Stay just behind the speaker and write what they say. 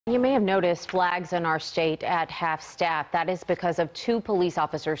You may have noticed flags in our state at half-staff. That is because of 2 police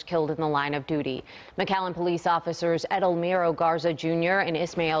officers killed in the line of duty. McAllen police officers Edelmiro Garza Jr. and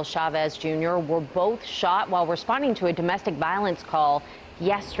Ismael Chavez Jr. were both shot while responding to a domestic violence call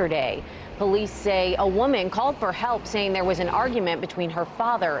yesterday. Police say a woman called for help, saying there was an argument between her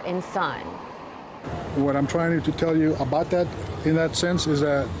father and son. What I'm trying to tell you about that, in that sense, is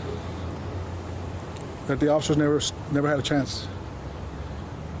that the officers never had a chance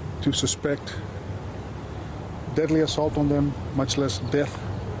to suspect deadly assault on them, much less death,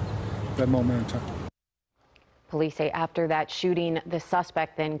 that moment in time. Police say after that shooting, the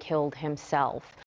suspect then killed himself.